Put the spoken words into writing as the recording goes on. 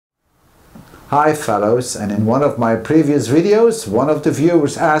Hi fellows, and in one of my previous videos, one of the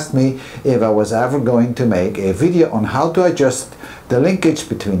viewers asked me if I was ever going to make a video on how to adjust the linkage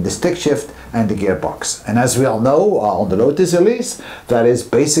between the stick shift and the gearbox. And as we all know, on the Lotus Elise, that is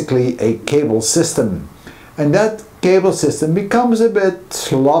basically a cable system. And that cable system becomes a bit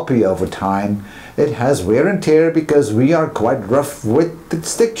sloppy over time. It has wear and tear because we are quite rough with the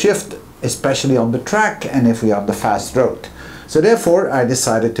stick shift, especially on the track and if we are on the fast road. So therefore I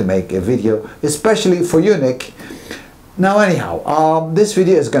decided to make a video especially for you, Nick. Now anyhow, this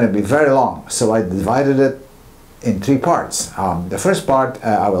video is going to be very long, so I divided it in three parts. The first part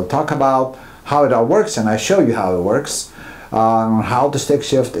I will talk about how it all works, and I show you how it works, how the stick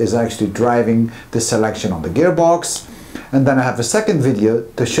shift is actually driving the selection on the gearbox. And then I have a second video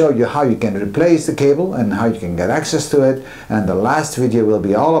to show you how you can replace the cable and how you can get access to it. And the last video will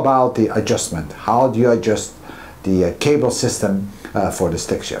be all about the adjustment. How do you adjust the cable system for the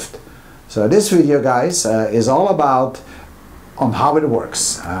stick shift? So this video, guys, is all about on how it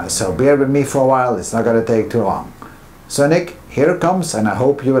works. So bear with me for a while, it's not going to take too long. So Nick, here it comes, and I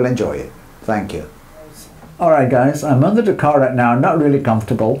hope you will enjoy it. Thank you. Alright guys, I'm under the car right now, not really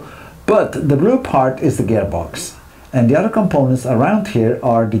comfortable, but the blue part is the gearbox. And the other components around here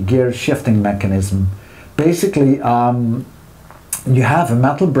are the gear shifting mechanism. Basically, you have a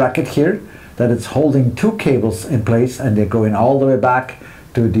metal bracket here that it's holding two cables in place, and they're going all the way back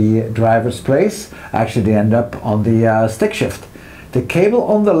to the driver's place. Actually, they end up on the stick shift. The cable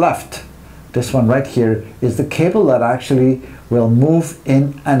on the left, this one right here, is the cable that actually will move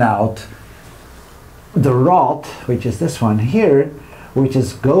in and out. The rod, which is this one here, which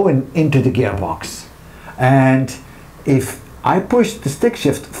is going into the gearbox. And if I push the stick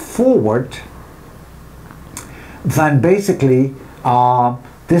shift forward, then basically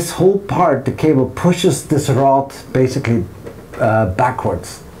this whole part, the cable pushes this rod basically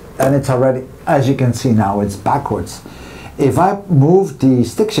backwards, and it's already, as you can see now, it's backwards. If I move the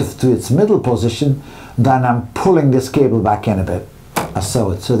stick shift to its middle position, then I'm pulling this cable back in a bit.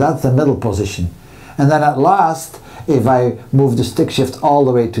 So that's the middle position. And then at last, if I move the stick shift all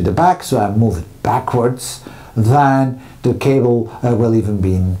the way to the back, so I move it backwards, then the cable will even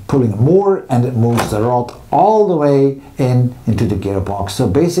be pulling more, and it moves the rod all the way into the gearbox. So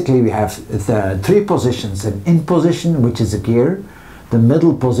basically we have the three positions: an in position, which is a gear, the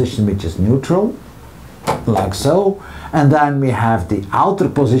middle position, which is neutral, like so, and then we have the outer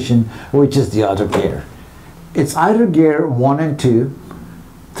position, which is the other gear. It's either gear 1 and 2,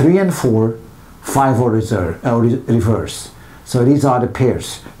 3 and 4, 5 or reverse. So these are the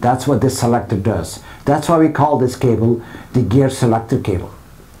pairs. That's what this selector does. That's why we call this cable the gear selector cable.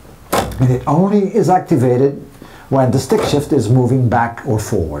 And it only is activated when the stick shift is moving back or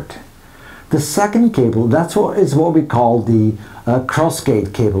forward. The second cable, that's what we call the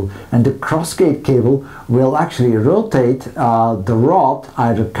crossgate cable. And the crossgate cable will actually rotate the rod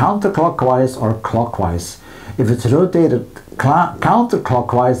either counterclockwise or clockwise. If it's rotated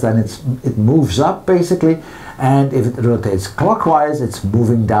counterclockwise, then it moves up basically, and if it rotates clockwise, it's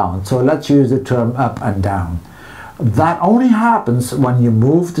moving down. So let's use the term up and down. That only happens when you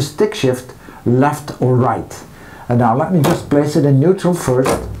move the stick shift left or right. And now let me just place it in neutral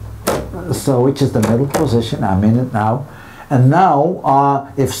first, so which is the middle position. I'm in it now. And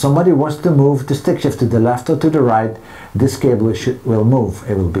now if somebody wants to move the stick shift to the left or to the right, this cable will move.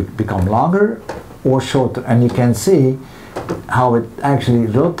 It will become longer or shorter, and you can see how it actually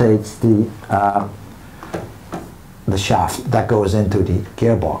rotates the shaft that goes into the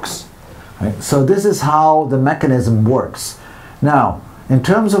gearbox. Right? So this is how the mechanism works. Now, in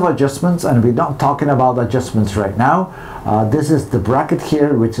terms of adjustments, and we're not talking about adjustments right now, this is the bracket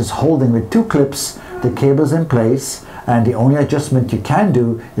here, which is holding with two clips the cables in place, and the only adjustment you can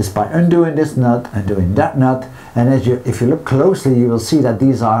do is by undoing this nut and doing that nut. And if you look closely, you will see that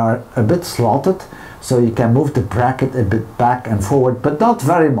these are a bit slotted, so you can move the bracket a bit back and forward, but not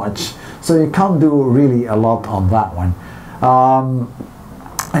very much, so you can't do really a lot on that one.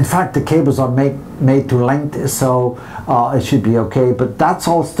 In fact, the cables are made to length, so it should be okay, but that's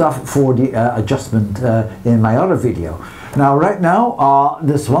all stuff for the adjustment in my other video. Now right now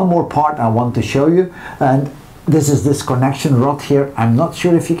there's one more part I want to show you, and this is this connection rod here. I'm not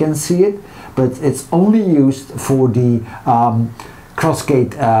sure if you can see it, but it's only used for the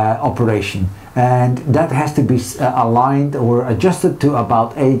crossgate operation, and that has to be aligned or adjusted to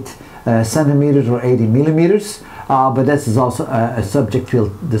about 8 centimeters or 80 millimeters. But this is also a subject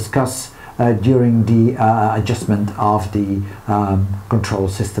we'll discuss during the adjustment of the control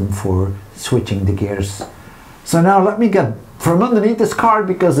system for switching the gears. So now let me get from underneath this car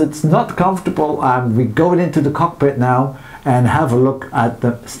because it's not comfortable. We're going into the cockpit now, and have a look at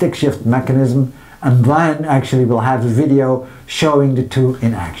the stick shift mechanism, and then actually we'll have a video showing the two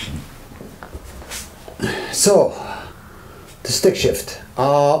in action. So, the stick shift.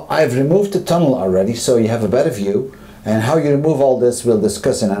 I've removed the tunnel already, so you have a better view, and how you remove all this we'll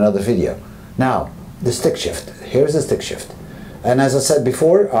discuss in another video. Now, the stick shift. Here's the stick shift. And as I said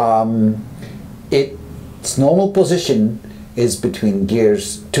before, its normal position is between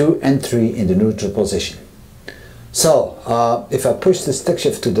gears 2 and 3 in the neutral position. So, if I push the stick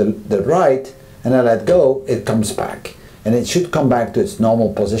shift to the right and I let go, it comes back. And it should come back to its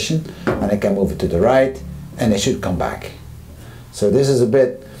normal position, and I can move it to the right, and it should come back. So this is a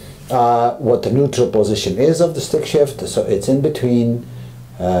bit what the neutral position is of the stick shift. So it's in between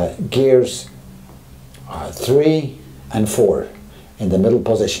gears 3 and 4 in the middle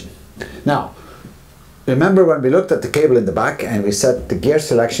position. Now, remember when we looked at the cable in the back and we said the gear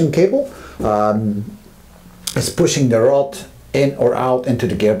selection cable is pushing the rod in or out into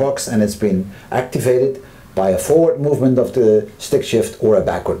the gearbox, and it's been activated by a forward movement of the stick shift or a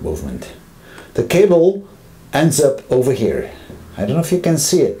backward movement. The cable ends up over here. I don't know if you can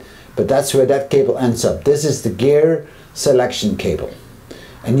see it, but that's where that cable ends up. This is the gear selection cable,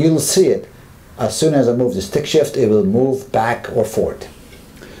 and you'll see it as soon as I move the stick shift. It will move back or forward.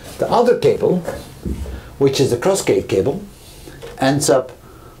 The other cable, which is the crossgate cable, ends up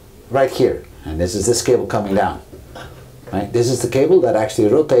right here, and this is this cable coming down. Right? This is the cable that actually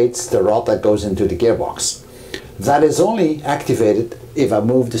rotates the rod that goes into the gearbox. That is only activated if I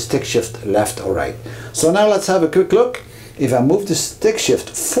move the stick shift left or right. So now let's have a quick look. If I move the stick shift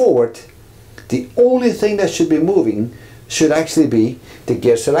forward, the only thing that should be moving should actually be the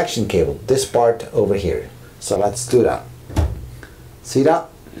gear selection cable, this part over here. So let's do that. See that?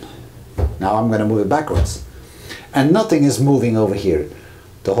 Now I'm going to move it backwards. And nothing is moving over here.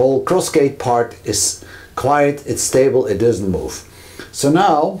 The whole crossgate part is quiet, it's stable, it doesn't move. So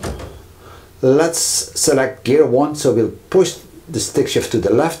now let's select gear 1, so we'll push the stick shift to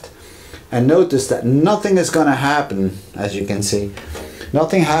the left, and notice that nothing is going to happen. As you can see,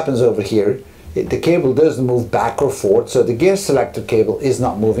 nothing happens over here. The cable doesn't move back or forward, so the gear selector cable is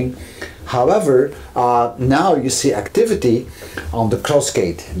not moving. However, now you see activity on the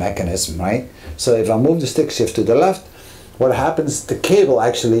crossgate mechanism, right? So if I move the stick shift to the left, what happens, the cable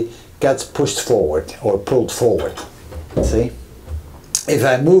actually gets pushed forward or pulled forward. See? If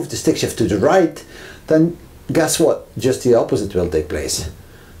I move the stick shift to the right, then guess what? Just the opposite will take place.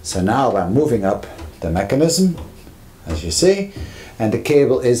 So now I'm moving up the mechanism, as you see, and the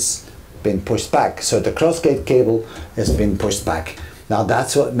cable is being pushed back. So the crossgate cable is being pushed back. Now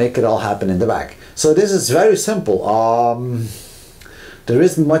that's what make it all happen in the back. So this is very simple. There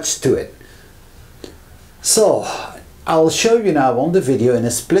isn't much to it. So I'll show you now on the video in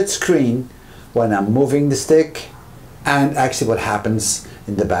a split screen when I'm moving the stick and actually what happens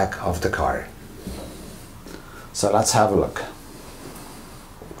in the back of the car. So let's have a look.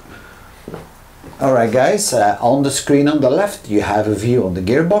 Alright guys, on the screen on the left you have a view on the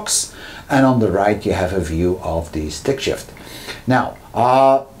gearbox, and on the right you have a view of the stick shift. Now,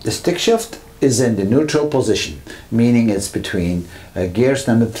 the stick shift is in the neutral position, meaning it's between gears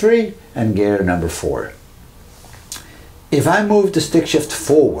number 3 and gear number 4. If I move the stick shift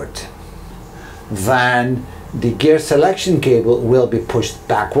forward, then the gear selection cable will be pushed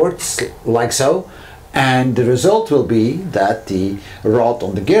backwards, like so, and the result will be that the rod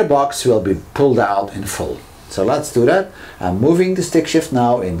on the gearbox will be pulled out in full. So let's do that. I'm moving the stick shift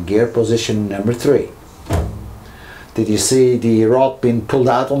now in gear position number 3. Did you see the rod being pulled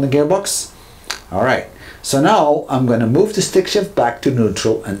out on the gearbox? Alright, so now I'm going to move the stick shift back to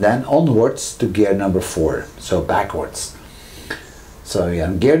neutral and then onwards to gear number 4, so backwards. So we are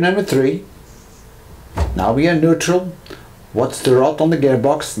in gear number 3. Now we are neutral. What's the rod on the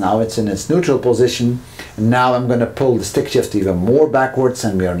gearbox? Now it's in its neutral position. And now I'm going to pull the stick shift even more backwards,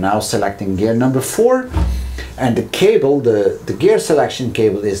 and we are now selecting gear number 4. And the cable, the gear selection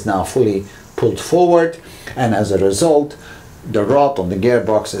cable, is now fully pulled forward, and as a result the rod on the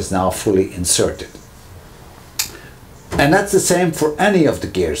gearbox is now fully inserted. And that's the same for any of the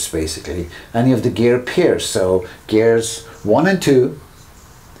gears, basically, any of the gear pairs. So gears 1 and 2,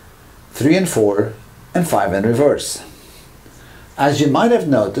 3 and 4, and 5 in reverse. As you might have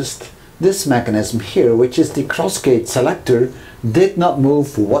noticed, this mechanism here, which is the crossgate selector, did not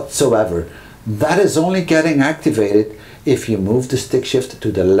move whatsoever. That is only getting activated if you move the stick shift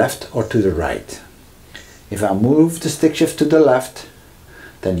to the left or to the right. If I move the stick shift to the left,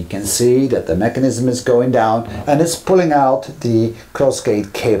 then you can see that the mechanism is going down and it's pulling out the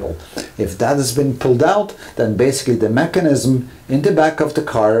crossgate cable. If that has been pulled out, then basically the mechanism in the back of the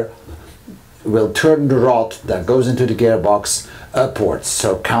car will turn the rod that goes into the gearbox upwards,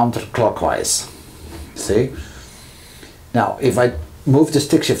 so counterclockwise. See? Now, if I move the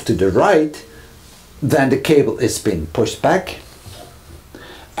stick shift to the right, then the cable is being pushed back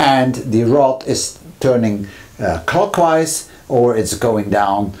and the rod is turning clockwise, or it's going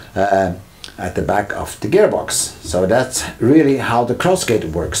down at the back of the gearbox. So that's really how the cross gate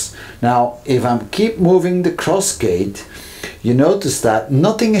works. Now, if I keep moving the cross gate, you notice that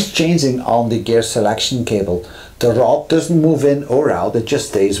nothing is changing on the gear selection cable. The rod doesn't move in or out, it just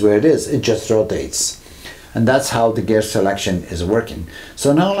stays where it is, it just rotates. And that's how the gear selection is working.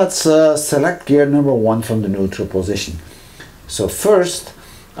 So now let's select gear number 1 from the neutral position. So first,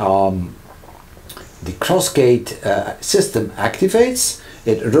 the cross gate system activates.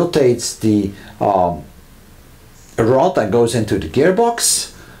 It rotates the rod that goes into the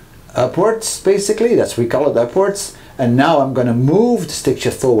gearbox upwards, basically. That's, we call it upwards. And now I'm going to move the stick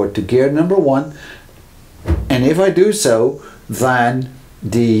shift forward to gear number 1. And if I do so, then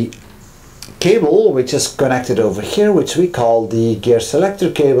the cable, which is connected over here, which we call the gear selector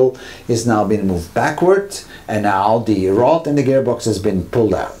cable, is now being moved backward, and now the rod in the gearbox has been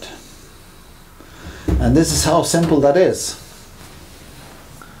pulled out. And this is how simple that is.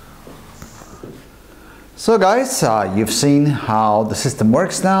 So guys, you've seen how the system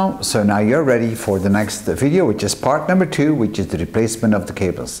works now. So now you're ready for the next video, which is part number 2, which is the replacement of the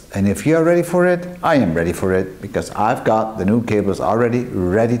cables. And if you are ready for it, I am ready for it, because I've got the new cables already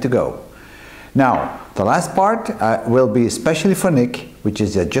ready to go. Now, the last part will be especially for Nick, which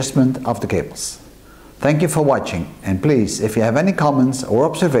is the adjustment of the cables. Thank you for watching, and please, if you have any comments or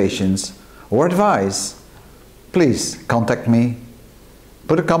observations or advice, please contact me.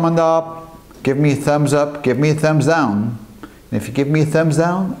 Put a comment up, give me a thumbs up, give me a thumbs down. And if you give me a thumbs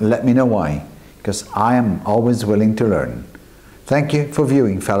down, let me know why, because I am always willing to learn. Thank you for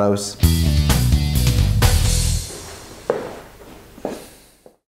viewing, fellows.